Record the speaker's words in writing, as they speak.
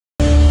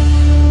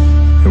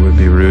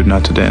rude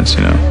not to dance,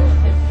 you know.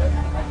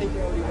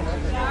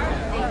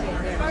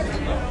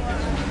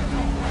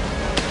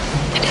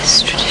 It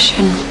is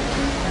tradition.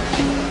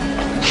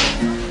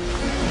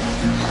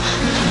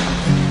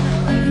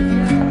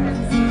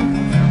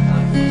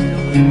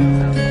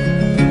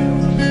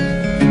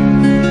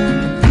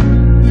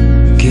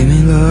 Give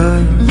me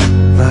love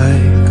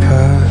like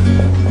her.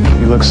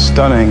 You look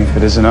stunning if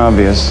it isn't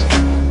obvious.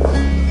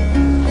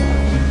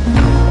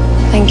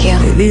 Thank you.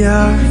 Lately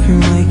I've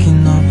been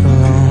waking up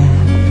alone.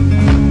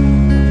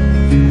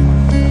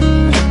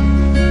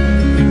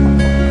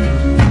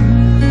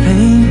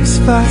 Paint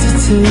splattered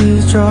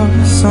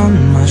teardrops on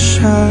my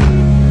shirt.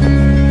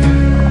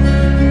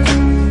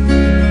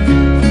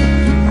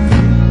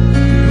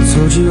 I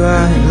told you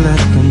I'd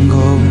let them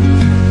go,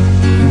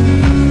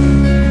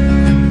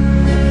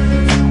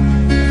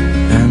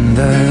 and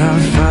that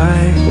I'd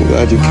fight. I'm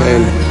glad you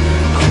came.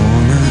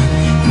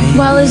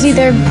 Well, it's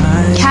either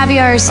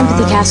caviar or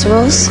sympathy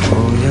casseroles.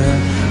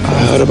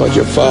 I heard about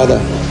your father.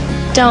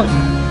 Don't.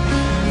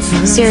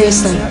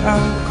 Seriously.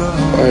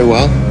 Very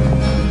well.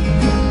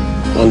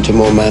 On to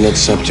more mannered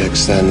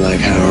subjects then, like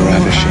how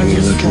ravishing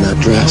you look in that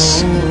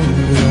dress.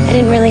 I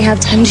didn't really have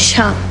time to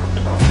shop.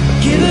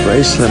 The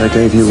bracelet I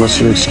gave you, what's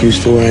your excuse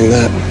for wearing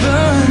that?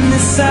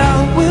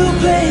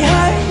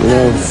 You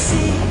know,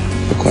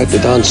 you're quite the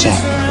dancer.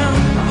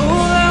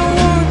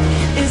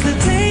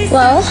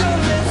 Well,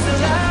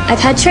 I've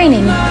had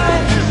training.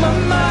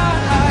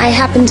 I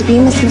happen to be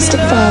Miss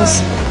Mystic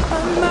Falls.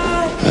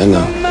 I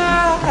know.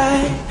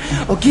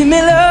 Oh, give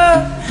me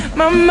love,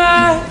 my.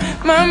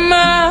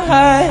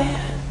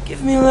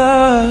 Give me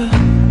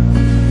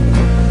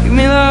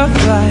love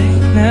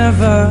like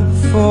never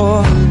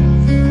before.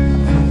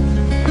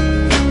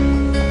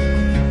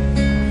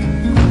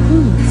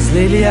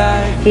 Lately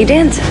He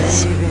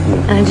dances.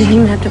 I didn't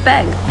even have to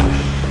beg.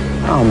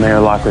 Oh, Mayor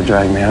Lockwood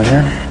dragged me out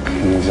here.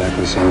 Couldn't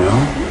exactly say no.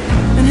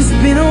 and it's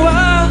been a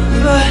while,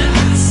 but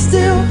I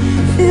still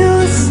feel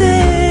the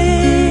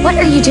same. What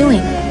are you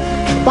doing?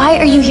 Why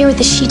are you here with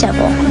the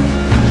she-devil?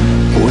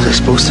 What was I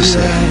supposed to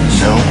say?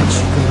 No?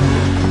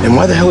 And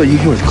why the hell are you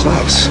here with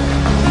Klaus?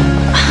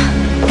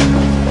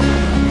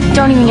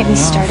 Don't even get me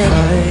started.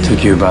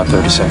 Took you about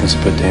 30 seconds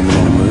to put Damon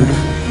in a mood.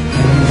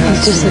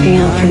 He's just looking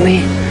out for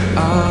me.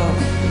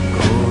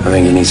 I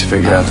think you need to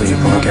figure out that you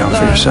can look out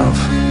for yourself.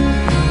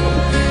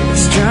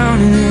 It's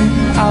drowning in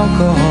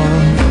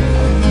alcohol.